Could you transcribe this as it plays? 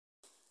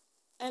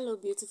Hello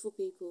beautiful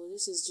people,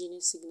 this is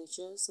Jeannie's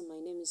signature. So my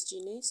name is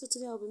Jeannie. So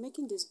today I'll be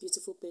making this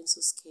beautiful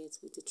pencil skirt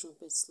with the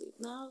trumpet sleeve.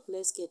 Now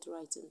let's get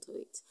right into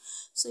it.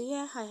 So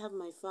here I have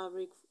my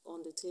fabric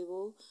on the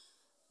table.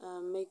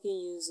 I'm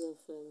making use of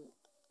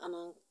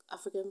an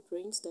African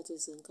print, that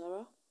is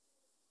Ankara,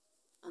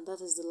 and that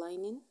is the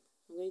lining.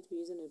 I'm going to be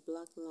using a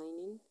black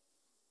lining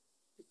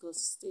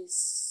because this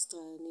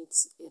style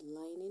needs a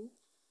lining.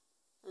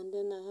 And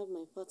then I have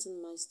my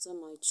pattern master,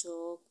 my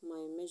chalk,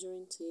 my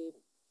measuring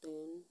tape,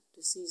 then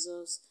the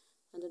scissors,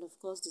 and then of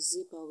course the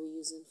zip I'll be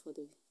using for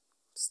the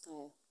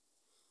style.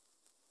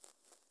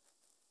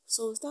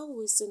 So without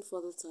wasting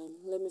further time,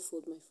 let me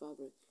fold my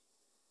fabric.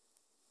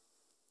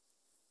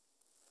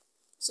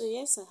 So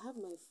yes, I have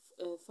my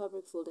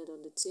fabric folded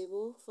on the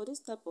table. For this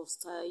type of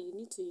style, you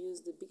need to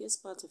use the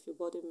biggest part of your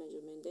body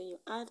measurement. Then you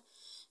add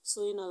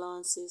sewing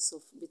allowances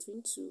of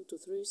between 2 to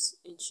 3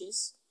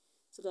 inches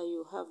so that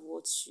you have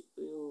what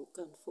you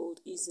can fold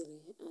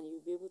easily and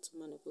you'll be able to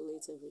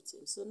manipulate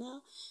everything. So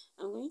now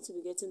I'm going to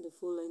be getting the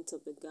full length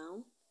of the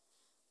gown.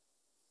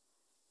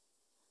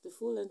 The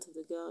full length of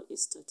the gown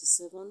is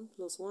 37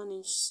 plus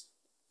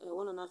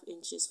 1.5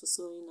 inches for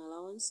sewing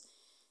allowance.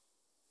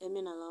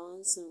 Hemming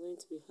allowance, I'm going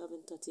to be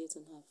having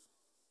 38.5.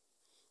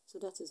 So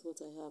that is what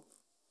I have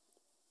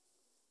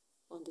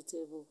on the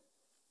table.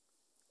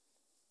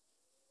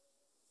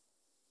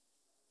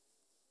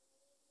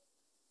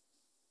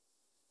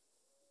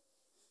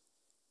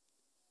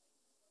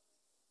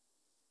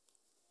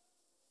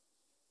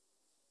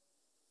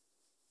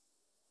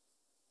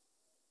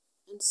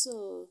 And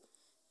so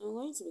I'm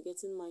going to be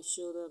getting my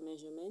shoulder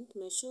measurement.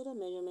 My shoulder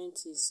measurement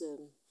is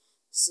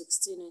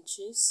 16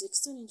 inches.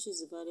 16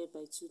 inches divided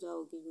by 2, that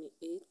will give me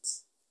 8.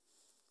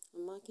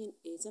 I'm marking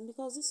 8, and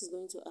because this is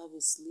going to have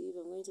a sleeve,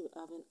 I'm going to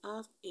have an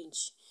 ½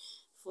 inch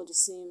for the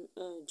same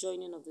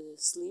joining of the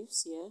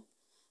sleeves here.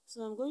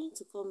 So I'm going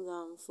to come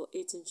down for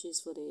 8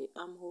 inches for the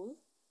armhole.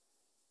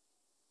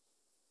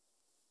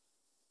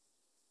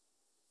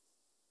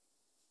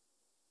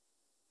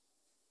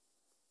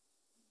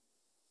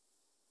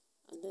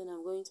 And then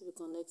I'm going to be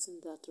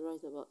connecting that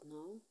right about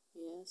now.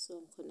 Yeah, so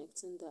I'm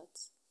connecting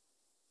that.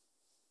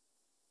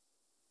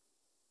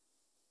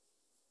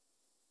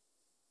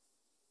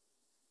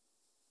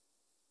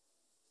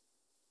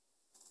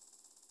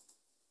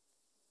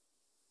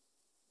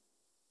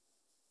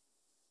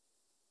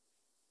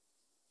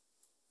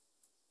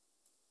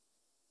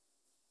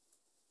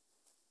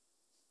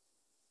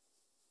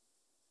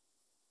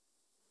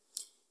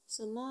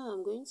 So now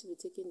I'm going to be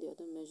taking the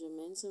other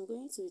measurements. I'm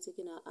going to be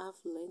taking a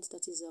half length,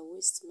 that is a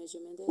waist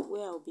measurement,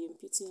 where I'll be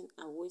imputing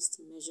a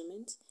waist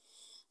measurement.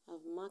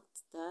 I've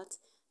marked that,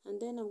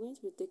 and then I'm going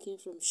to be taking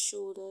from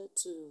shoulder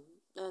to,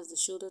 that's the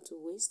shoulder to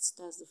waist,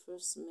 that's the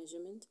first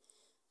measurement,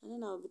 and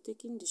then I'll be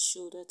taking the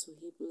shoulder to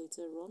hip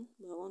later on,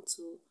 but I want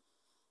to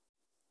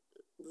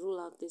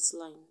rule out this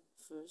line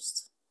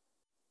first.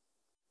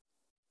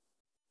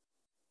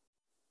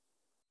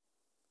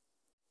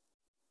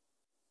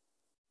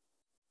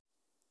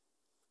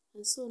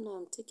 And so now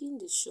I'm taking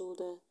the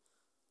shoulder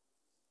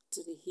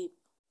to the hip.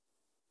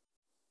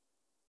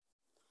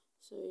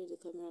 Sorry, the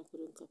camera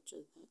couldn't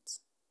capture that.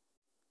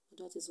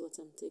 But that is what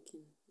I'm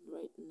taking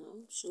right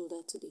now,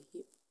 shoulder to the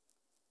hip.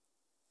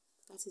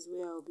 That is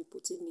where I'll be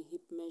putting the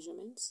hip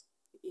measurements,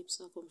 the hip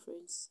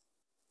circumference.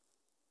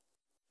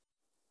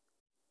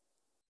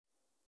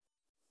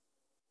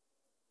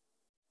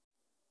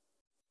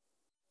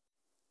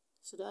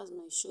 So that's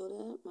my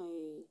shoulder,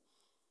 my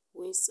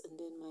waist, and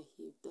then my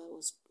hip. That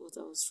was what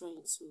I was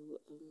trying to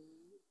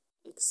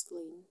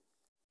explain.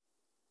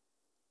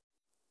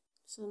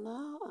 So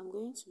now I'm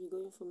going to be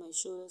going for my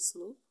shoulder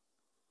slope,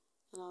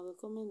 and I'll be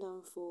coming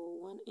down for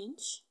 1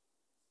 inch.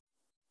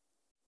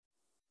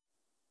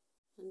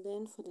 And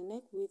then for the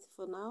neck width,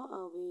 for now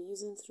I'll be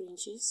using 3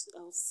 inches.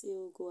 I'll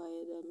still go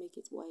ahead and make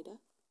it wider.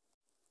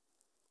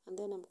 And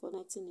then I'm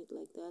connecting it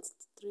like that.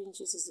 3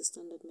 inches is the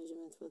standard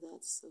measurement for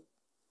that, so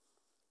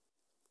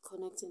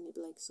connecting it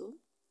like so.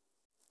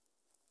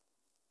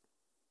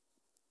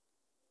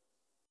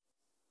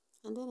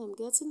 And then I'm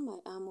getting my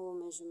armhole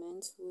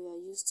measurement. We are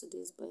used to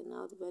this by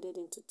now, divided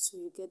into 2.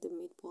 You get the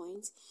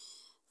midpoint.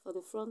 For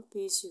the front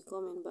piece, you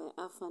come in by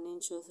 ½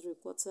 inch or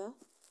 3/4.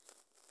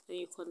 Then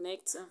you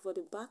connect, and for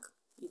the back,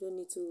 you don't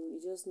need to, you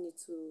just need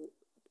to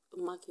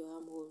mark your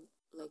armhole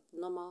like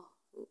normal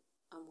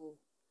armhole.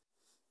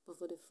 But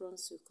for the front,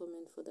 you come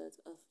in for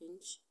that ½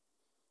 inch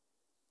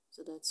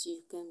so that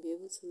you can be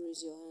able to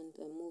raise your hand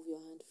and move your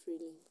hand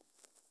freely.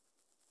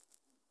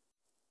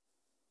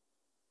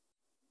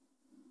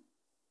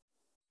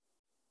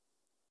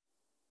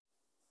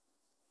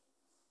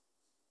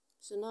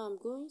 So now I'm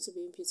going to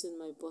be imputing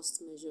my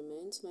bust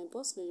measurement. My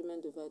bust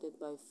measurement divided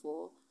by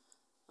 4.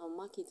 I'll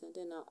mark it, and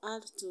then I'll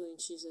add 2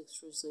 inches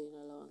extra sewing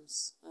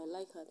allowance. I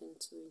like adding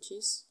 2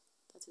 inches.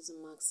 That is the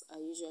max I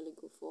usually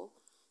go for.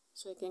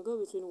 So I can go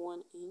between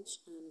 1 inch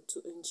and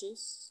 2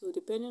 inches. So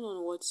depending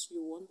on what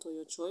you want or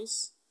your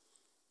choice,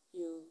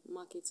 you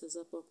mark it as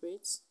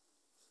appropriate.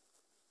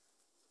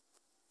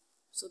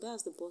 So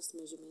that's the bust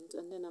measurement,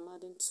 and then I'm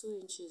adding 2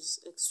 inches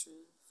extra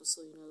for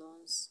sewing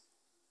allowance.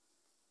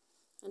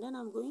 And then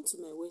I'm going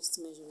to my waist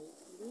measurement.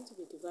 I'm going to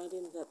be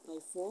dividing that by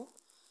 4,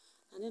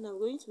 and then I'm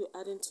going to be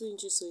adding 2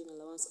 inches sewing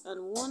allowance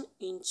and 1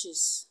 inch,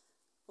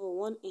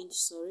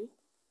 sorry,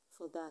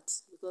 for that,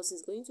 because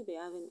it's going to be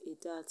having a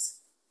dart.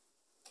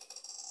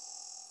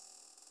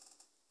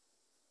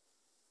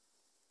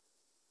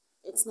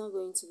 It's not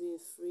going to be a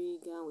free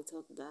gown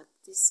without that.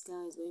 This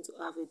gown is going to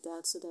have a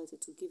dart so that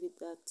it will give it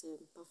that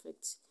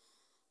perfect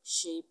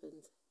shape,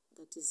 and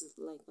that is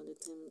like on the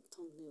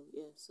thumbnail.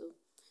 Yeah, so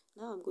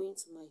now I'm going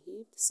to my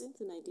hip, the same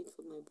thing I did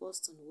for my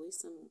bust and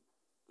waist, and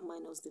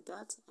minus the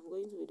dart. I'm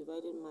going to be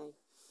dividing my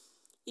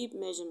hip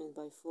measurement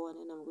by 4, and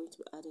then I'm going to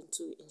be adding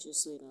 2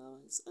 inches sewing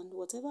allowance, and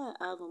whatever I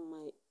have on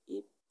my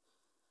hip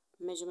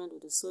measurement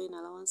with the sewing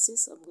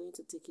allowances, I'm going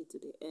to take it to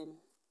the hem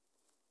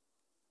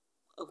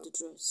of the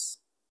dress.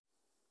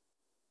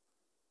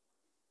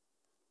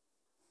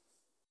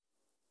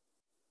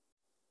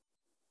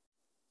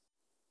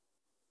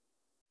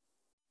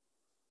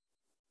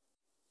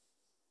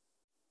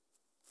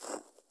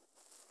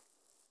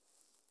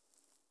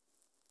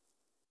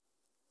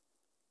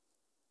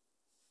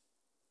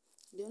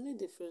 The only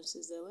difference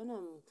is that when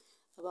I'm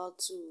about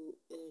to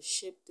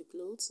shape the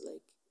clothes,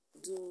 like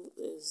do,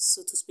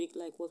 so to speak,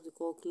 like what we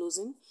call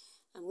closing,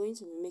 I'm going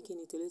to be making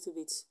it a little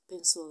bit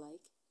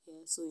pencil-like,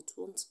 yeah, so it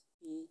won't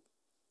be,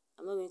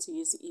 I'm not going to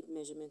use the hip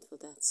measurement for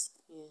that,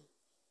 yeah.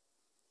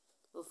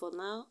 But for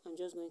now, I'm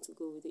just going to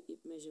go with the hip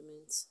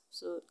measurements.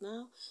 So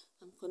now,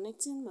 I'm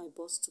connecting my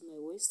bust to my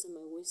waist, and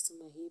my waist to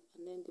my hip,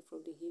 and then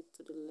from the hip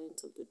to the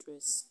length of the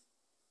dress.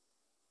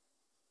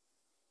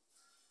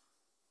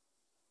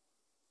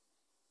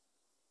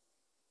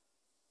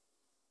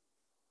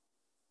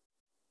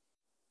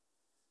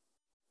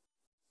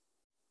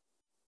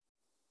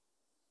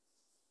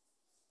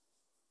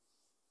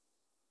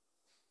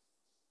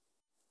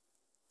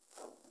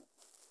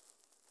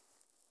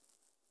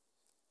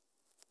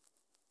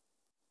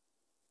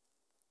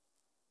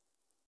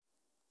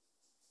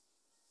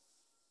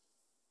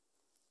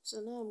 So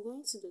now I'm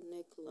going to the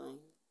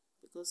neckline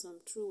because I'm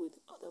through with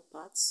other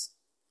parts.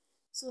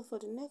 So for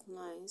the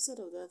neckline, instead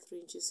of that 3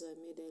 inches I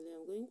made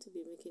earlier, I'm going to be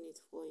making it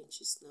 4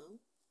 inches now.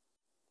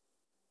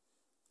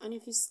 And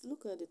if you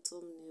look at the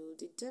thumbnail,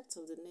 the depth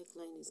of the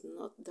neckline is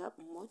not that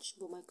much,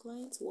 but my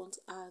client wants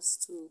us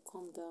to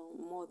come down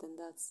more than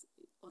that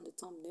on the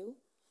thumbnail.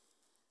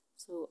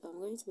 So I'm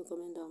going to be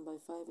coming down by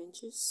 5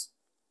 inches.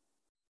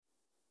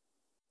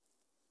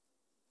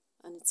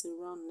 And it's a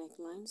round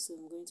neckline, so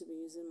I'm going to be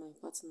using my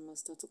pattern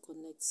master to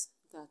connect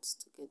that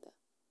together.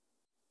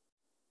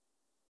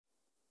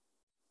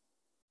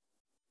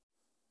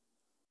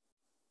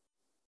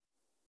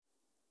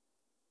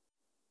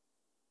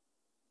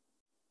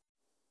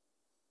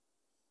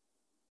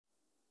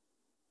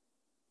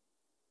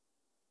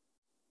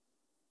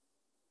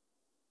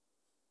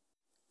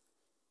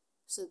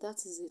 So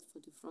that is it for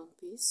the front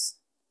piece.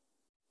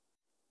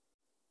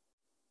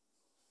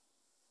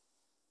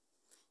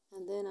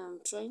 And then I'm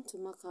trying to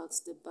mark out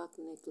the back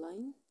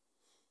neckline.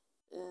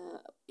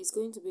 It's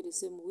going to be the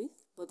same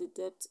width, but the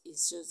depth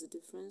is just the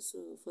difference.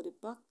 So for the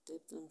back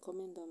depth, I'm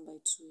coming down by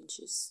 2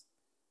 inches.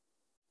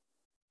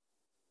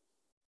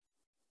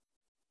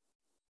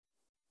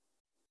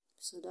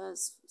 So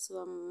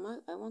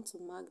I want to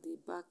mark the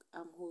back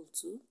armhole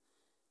too.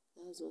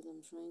 That's what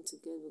I'm trying to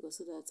get, because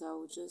so that I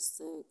will just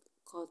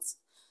cut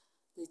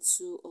the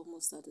two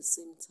almost at the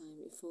same time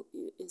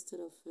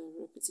instead of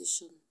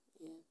repetition.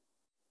 Yeah.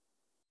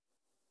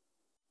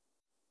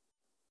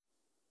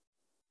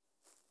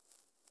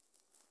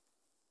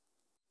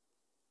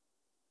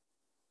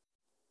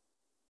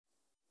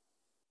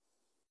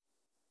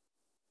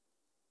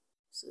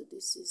 So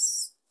this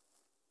is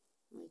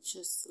my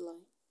chest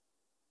line.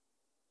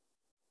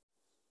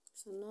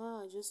 So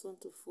now I just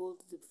want to fold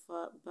the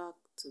back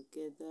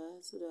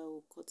together so that I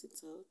will cut it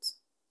out.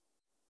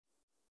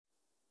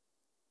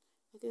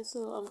 Okay, so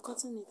I'm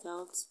cutting it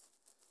out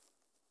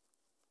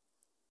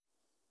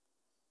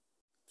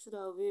so that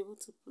I'll be able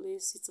to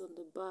place it on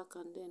the back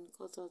and then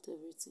cut out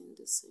everything at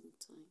the same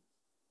time.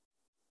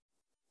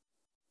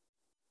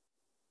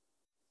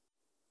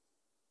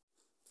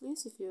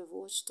 Please, if you have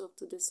watched up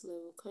to this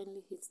level,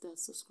 kindly hit that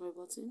subscribe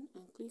button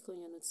and click on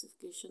your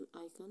notification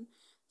icon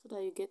so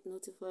that you get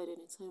notified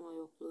anytime I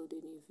upload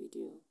a new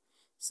video.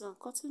 So I'm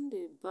cutting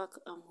the back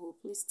armhole.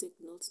 Please take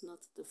note,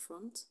 not the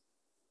front.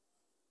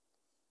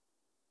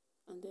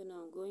 And then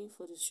I'm going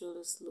for the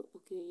shoulder slope.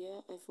 Okay, yeah,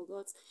 I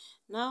forgot.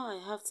 Now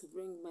I have to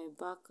bring my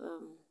back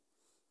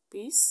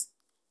piece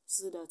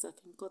so that I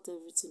can cut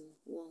everything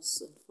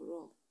once and for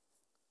all.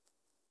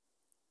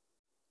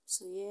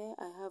 So here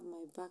I have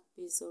my back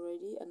piece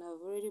already, and I've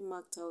already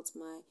marked out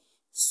my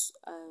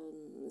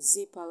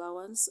zip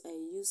allowance. I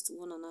used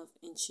 1.5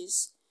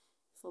 inches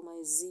for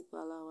my zip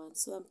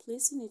allowance. So I'm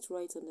placing it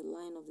right on the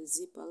line of the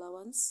zip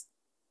allowance,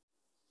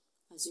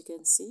 as you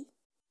can see.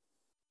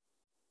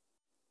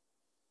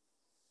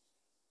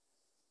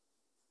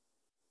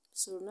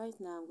 So right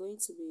now I'm going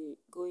to be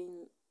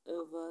going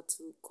over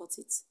to cut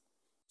it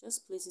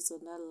just place it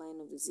on that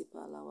line of the zipper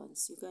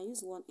allowance. You can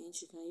use 1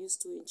 inch, you can use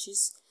 2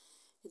 inches.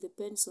 It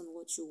depends on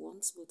what you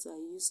want, but I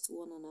used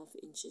 1.5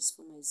 inches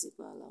for my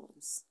zipper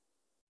allowance.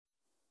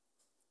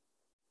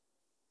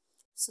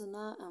 So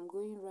now I'm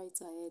going right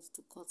ahead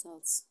to cut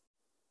out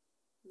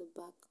the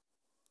back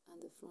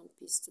and the front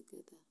piece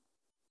together.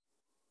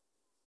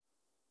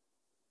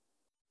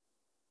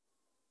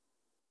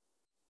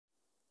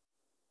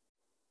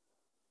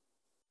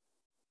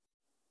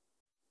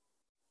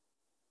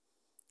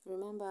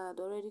 Remember, I had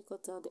already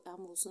cut out the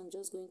armhole, so I'm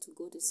just going to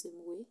go the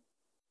same way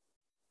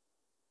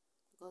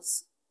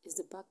because it's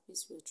the back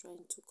piece we're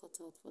trying to cut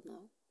out for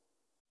now.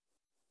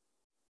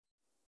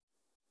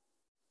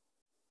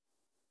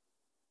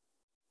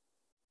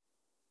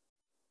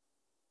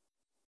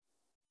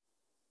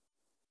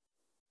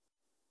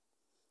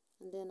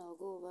 And then I'll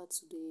go over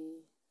to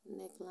the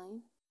neckline.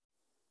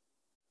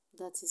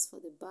 That is for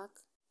the back.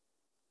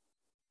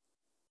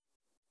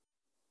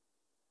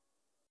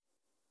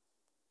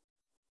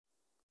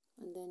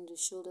 And then the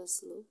shoulder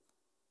slope.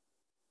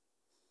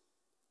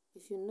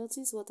 If you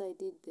notice what I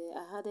did there,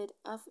 I added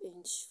 1/2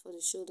 inch for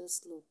the shoulder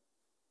slope.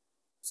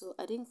 So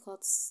I didn't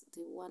cut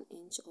the 1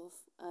 inch off,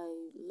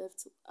 I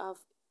left 1/2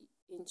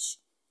 inch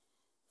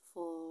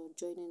for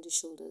joining the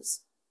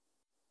shoulders.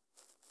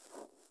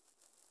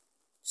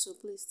 So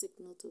please take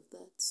note of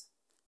that.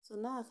 So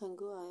now I can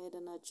go ahead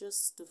and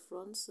adjust the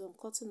front. So I'm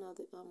cutting out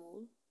the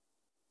armhole.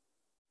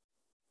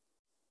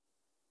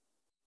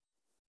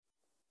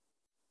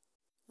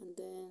 And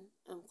then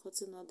I'm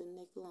cutting out the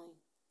neckline.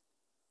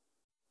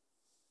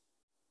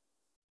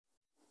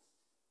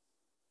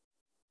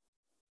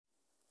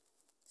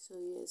 So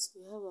yes,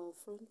 we have our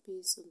front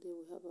piece and then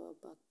we have our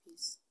back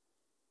piece.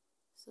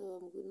 So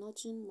I'm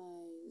notching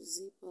my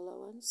zip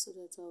allowance so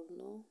that I'll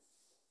know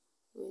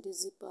where the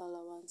zipper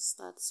allowance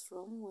starts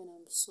from when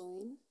I'm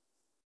sewing.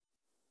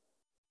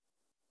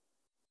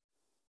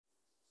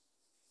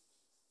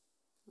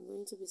 I'm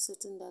going to be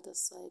setting that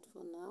aside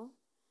for now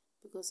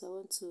because I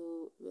want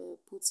to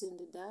put in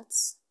the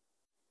darts.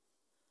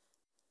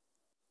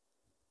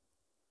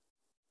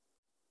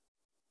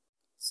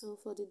 So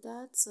for the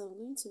darts, I'm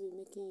going to be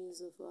making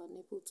use of our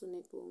nipple to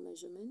nipple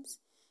measurements.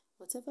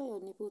 Whatever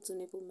your nipple to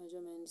nipple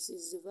measurements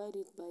is, divide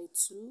it by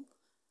 2,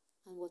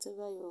 and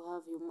whatever you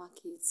have, you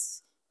mark it.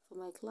 For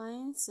my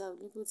clients, our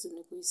nipple to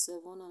nipple is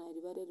 7 and I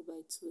divided it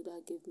by 2,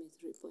 that gave me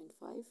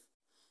 3.5.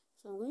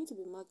 So I'm going to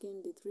be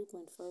marking the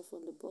 3.5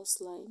 on the bust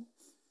line,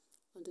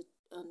 on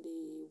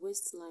the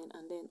waistline,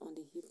 and then on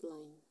the hip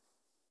line.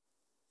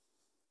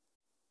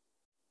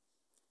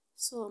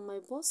 So on my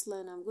bust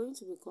line, I'm going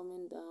to be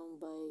coming down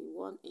by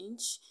 1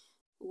 inch.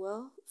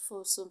 Well,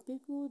 for some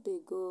people,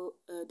 they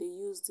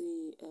use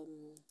the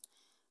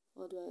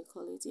what do I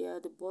call it? Yeah,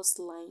 the bust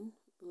line,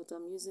 but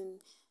I'm using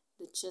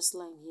the chest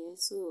line here.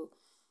 So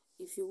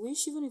if you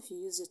wish, even if you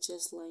use your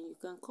chest line, you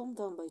can come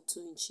down by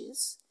 2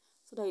 inches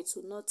so that it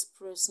will not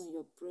press on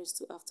your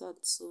breast after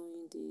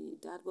sewing the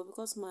dart. But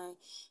because my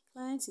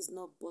client is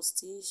not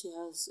busty, she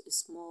has a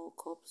small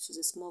cup, she's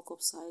a small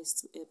cup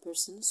sized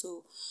person,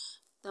 so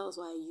that was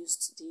why I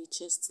used the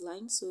chest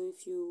line. So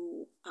if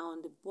you are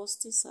on the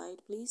busty side,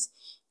 please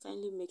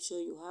kindly make sure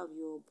you have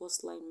your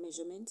bust line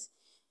measurement,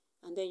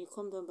 and then you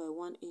come down by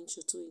 1 inch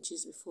or 2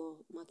 inches before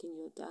marking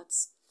your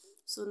darts.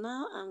 So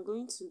now I'm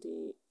going to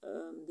the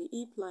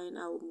hip line.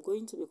 I'm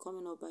going to be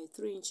coming up by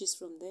 3 inches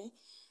from there,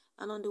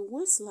 and on the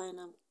waistline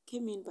I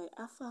came in by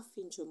half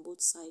inch on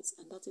both sides,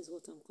 and that is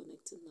what I'm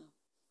connecting now.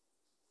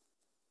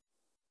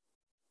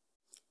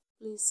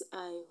 Please,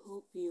 I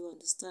hope you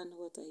understand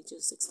what I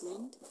just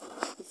explained.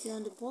 If you're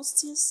on the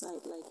bustier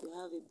side, like you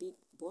have a big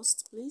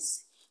bust,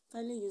 please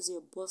kindly use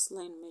your bust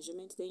line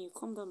measurement. Then you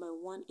come down by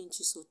 1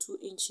 inches or 2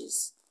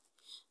 inches.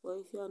 Well,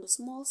 if you're on the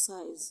small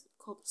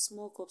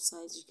cup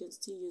size, you can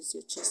still use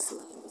your chest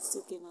line. It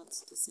still came out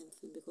the same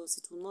thing because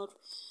it will not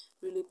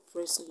really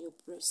press on your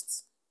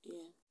breasts.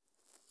 Yeah.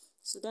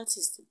 So that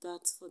is the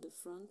dart for the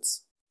front.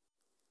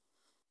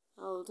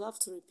 I would have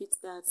to repeat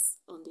that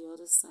on the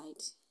other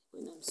side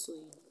when I'm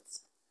sewing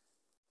it.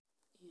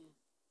 Yeah.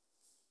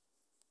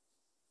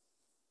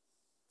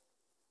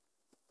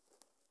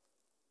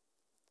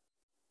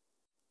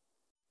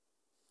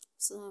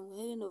 So I'm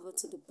heading over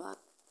to the back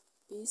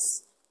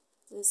piece.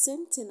 The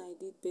same thing I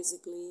did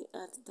basically,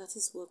 that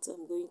is what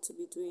I'm going to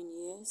be doing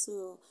here.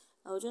 So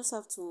I'll just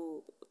have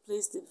to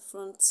place the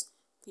front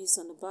piece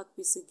on the back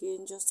piece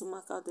again, just to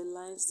mark out the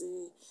lines,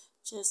 the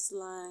chest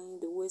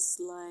line, the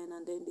waistline,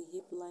 and then the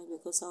hip line,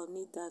 because I'll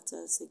need that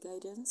as a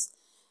guidance,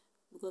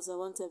 because I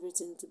want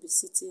everything to be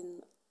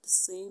sitting the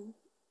same.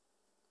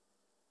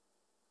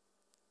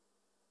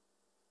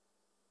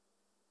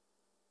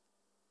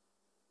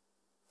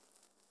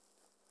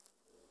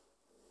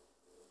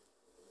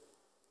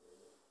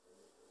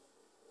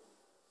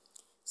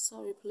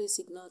 Sorry, please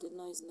ignore the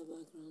noise in the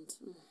background.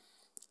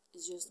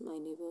 It's just my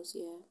neighbors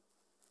here.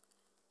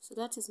 So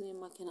that is me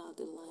marking out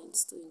the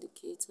lines to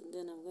indicate, and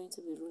then I'm going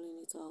to be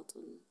rolling it out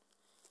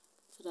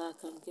so that I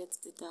can get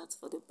the dart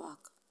for the back.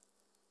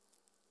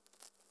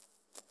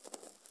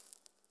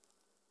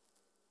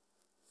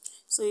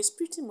 So it's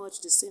pretty much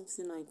the same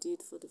thing I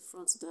did for the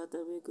front that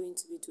we're going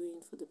to be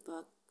doing for the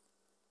back.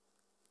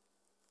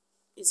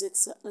 It's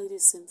exactly the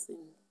same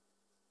thing.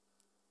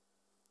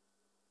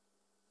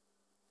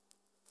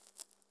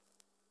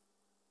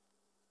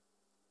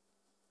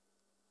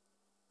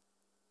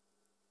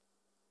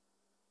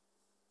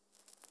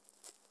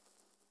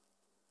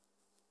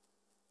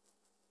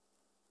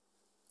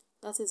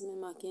 That is me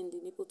marking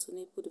the nipple to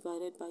nipple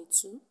divided by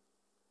 2.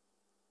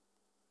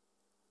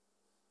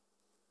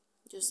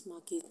 Just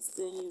mark it,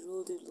 then you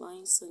roll the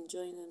lines and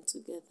join them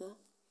together.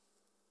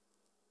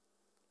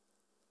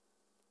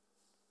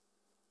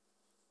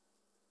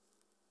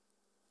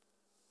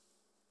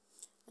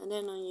 And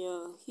then on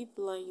your hip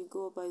line, you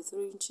go by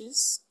 3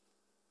 inches.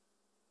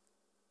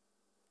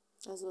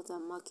 That's what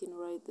I'm marking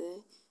right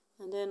there.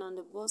 And then on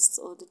the bust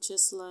or the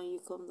chest line,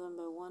 you come down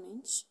by 1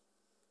 inch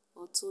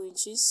or 2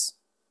 inches.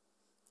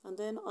 And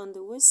then on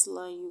the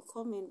waistline, you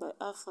come in by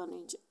half an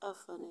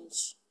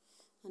inch,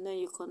 and then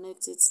you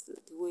connect it the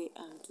way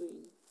I'm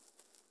doing,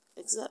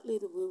 exactly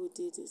the way we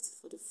did it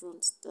for the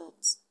front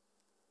dart.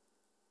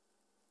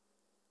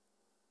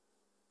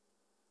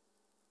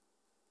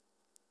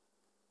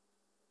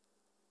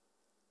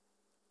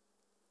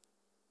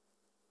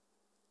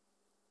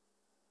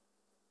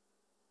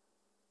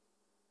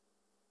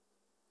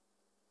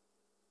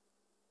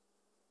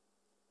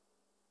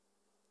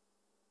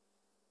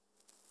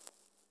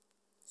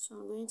 So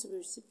I'm going to be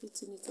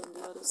repeating it on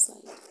the other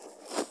side.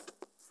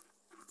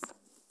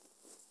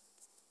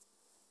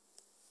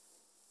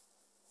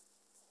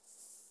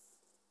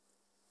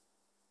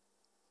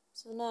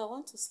 So now I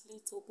want to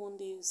slit open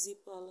the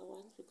zipper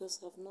allowance because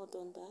I've not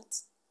done that.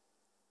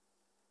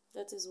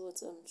 That is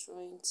what I'm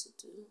trying to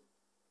do,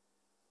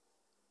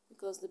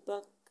 because the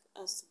back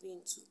has to be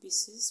in 2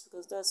 pieces,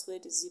 because that's where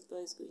the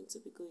zipper is going to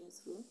be going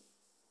through.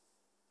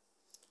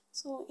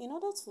 So in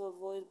order to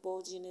avoid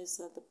bulginess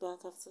at the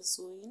back after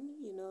sewing,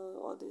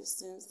 all these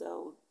things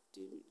that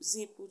the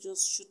zip will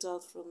just shoot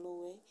out from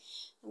nowhere,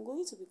 I'm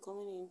going to be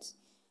coming in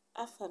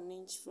half an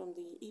inch from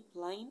the hip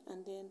line,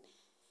 and then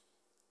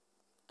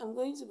I'm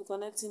going to be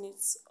connecting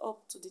it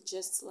up to the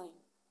chest line.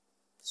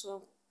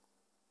 So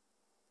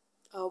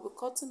I'll be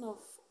cutting off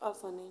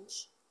half an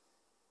inch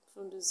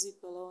from the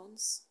zip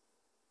allowance.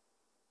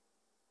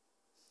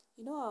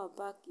 Our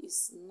back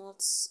is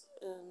not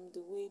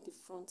the way the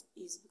front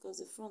is, because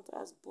the front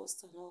has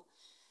bust and all,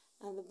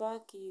 and the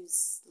back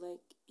is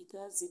like it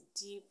has a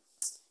deep,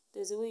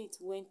 there's a way it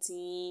went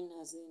in,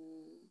 as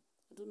in,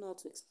 I don't know how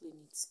to explain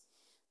it,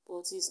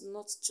 but it's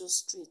not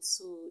just straight,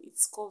 so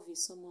it's curvy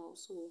somehow.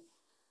 So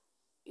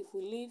if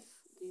we leave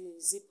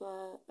the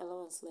zipper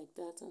allowance like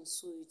that and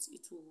sew it,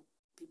 it will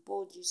be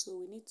bulgy. So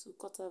we need to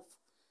cut off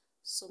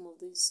some of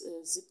this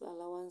zipper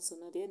allowance,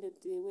 and at the end of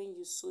the day, when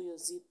you sew your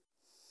zip,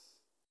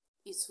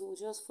 it will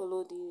just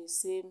follow the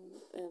same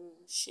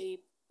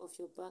shape of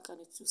your back,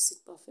 and it will sit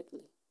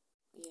perfectly.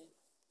 Yeah.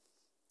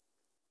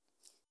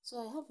 So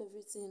I have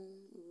everything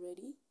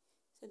ready.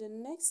 So the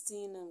next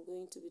thing I'm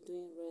going to be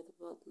doing right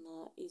about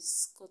now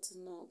is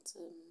cutting out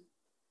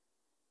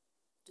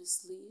the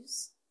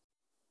sleeves.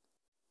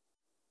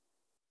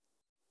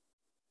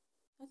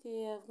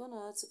 Okay, I'm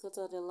gonna have to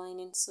cut out the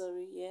lining.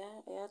 Sorry,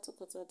 yeah, I had to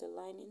cut out the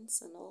linings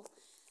and all.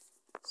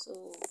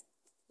 So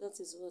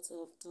that is what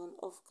I've done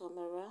off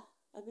camera.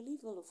 I believe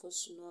all of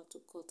us should know how to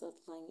cut out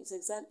lining. It's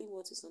exactly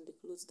what is on the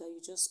clothes, that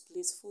you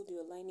just fold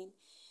your lining,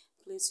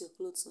 place your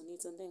clothes on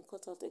it, and then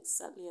cut out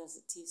exactly as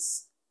it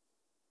is.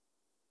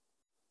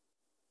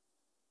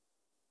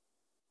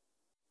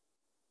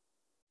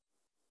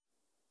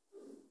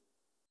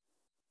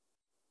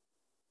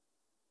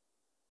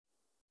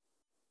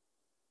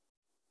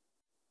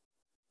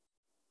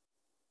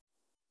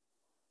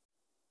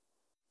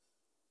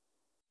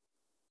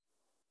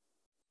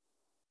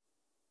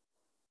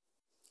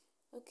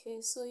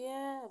 Okay, so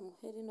yeah, I'm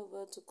heading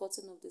over to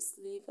cutting of the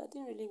sleeve. I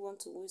didn't really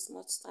want to waste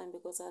much time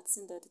because I had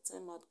seen that the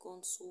time had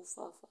gone so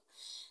far.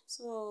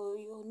 So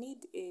you'll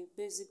need a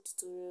basic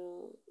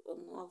tutorial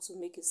on how to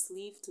make a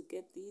sleeve to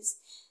get this.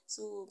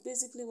 So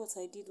basically what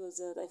I did was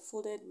that I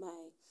folded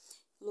my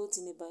clothes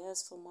in a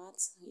bias format.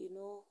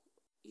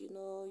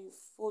 You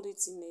fold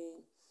it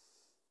in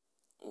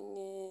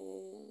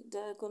a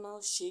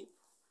diagonal shape,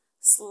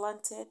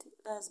 slanted,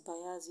 that's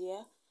bias,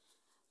 yeah.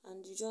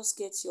 And you just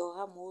get your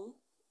armhole.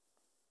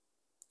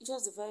 You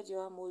just divide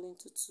your armhole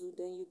into 2,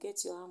 then you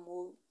get your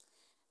armhole.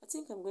 I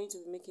think I'm going to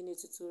be making a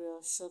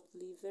tutorial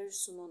shortly, very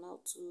soon, on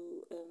how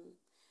to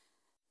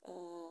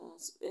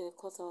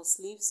cut our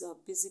sleeves, our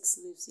basic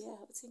sleeves. Yeah,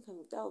 I think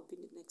that will be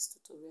the next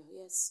tutorial.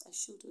 Yes, I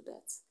should do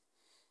that.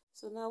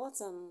 So now what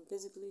I'm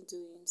basically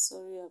doing,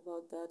 sorry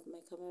about that,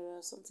 my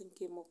camera, something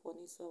came up on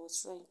it, so I was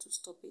trying to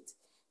stop it.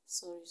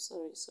 Sorry.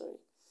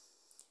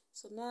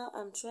 So now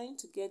I'm trying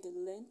to get the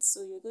length.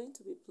 So you're going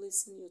to be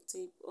placing your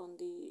tape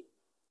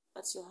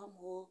at your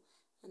armhole,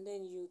 and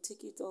then you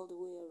take it all the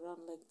way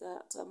around like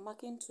that. I'm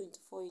marking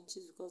 24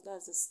 inches because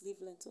that's the sleeve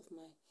length of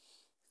my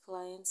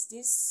clients.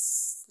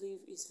 This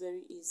sleeve is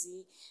very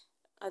easy.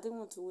 I didn't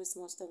want to waste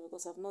much time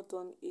because I've not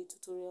done a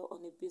tutorial on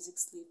a basic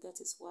sleeve, that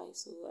is why.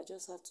 So I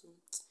just had to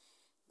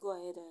go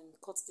ahead and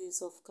cut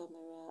this off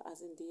camera,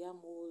 as in the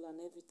armhole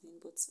and everything,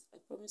 but I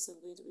promise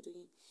I'm going to be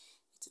doing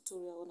a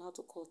tutorial on how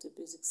to cut a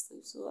basic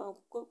sleeve. So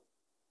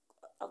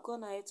I've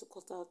gone ahead to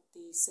cut out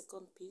the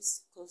second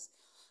piece because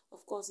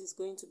of course it's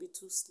going to be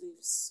two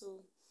sleeves.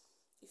 So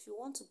if you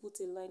want to put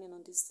a lining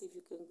on this sleeve,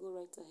 you can go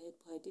right ahead,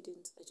 but I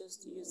didn't. I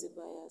just used the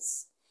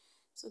bias.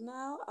 So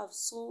now I've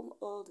sewn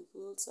all the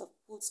clothes, I've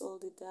put all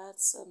the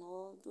darts and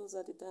all. Those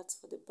are the darts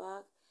for the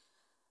back.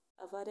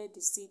 I've added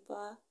the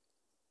zipper.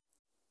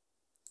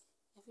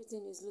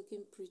 Everything is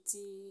looking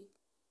pretty.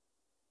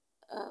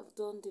 I've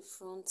done the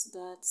front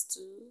darts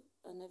too,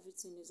 and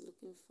everything is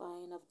looking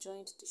fine. I've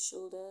joined the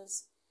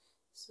shoulders.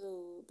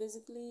 So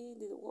basically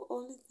the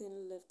only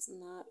thing left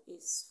now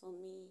is for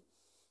me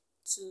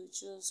to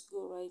just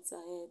go right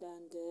ahead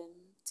and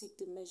take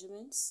the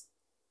measurements.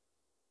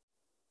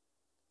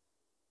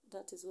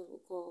 That is what we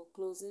call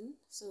closing.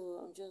 So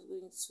I'm just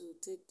going to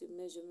take the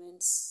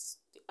measurements,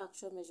 the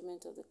actual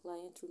measurement of the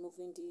client,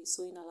 removing the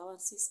sewing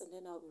allowances, and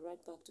then I'll be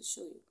right back to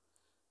show you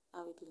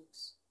how it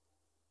looks.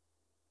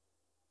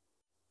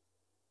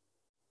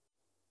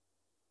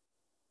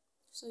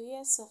 So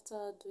yes,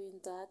 after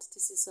doing that,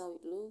 this is how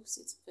it looks.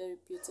 It's very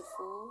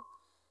beautiful,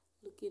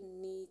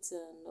 looking neat,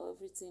 and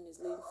everything is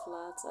laying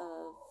flat.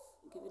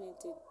 I've given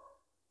it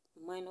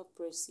a minor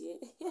press here.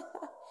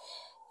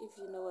 If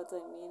you know what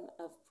I mean.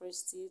 I've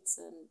pressed it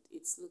and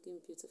it's looking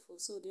beautiful.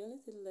 So the only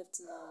thing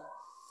left now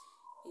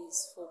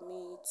is for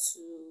me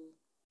to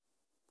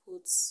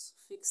fix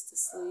the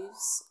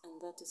sleeves,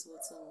 and that is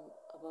what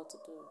I'm about to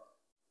do.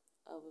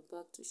 I'll be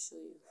back to show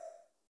you.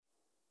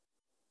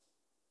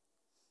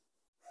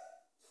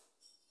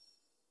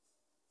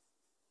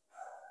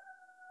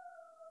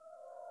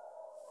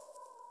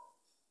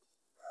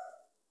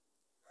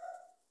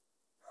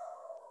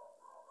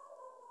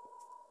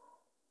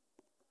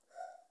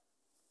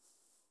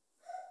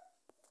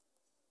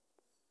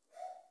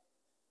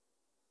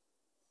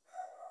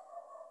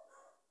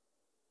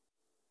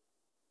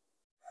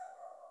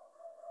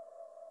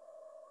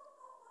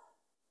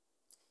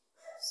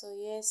 So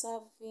yes,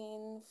 I've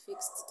been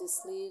fixed the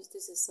sleeves.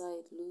 This is how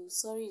it looks.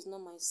 Sorry, it's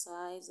not my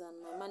size,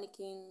 and my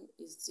mannequin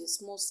is the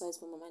small size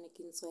for my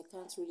mannequin, so I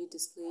can't really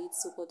display it.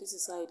 So but this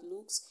is how it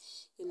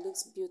looks. It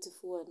looks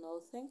beautiful and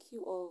all. Thank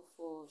you all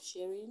for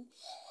sharing,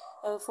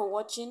 for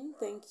watching.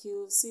 Thank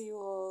you. See you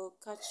all.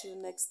 Catch you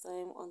next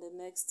time on the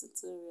next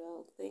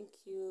tutorial. Thank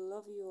you.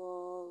 Love you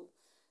all.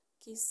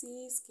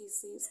 Kisses,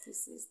 kisses,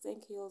 kisses.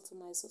 Thank you all to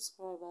my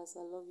subscribers.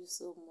 I love you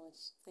so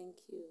much. Thank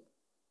you.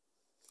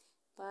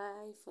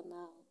 Bye for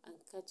now and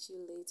catch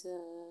you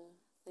later.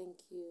 Thank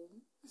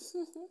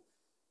you.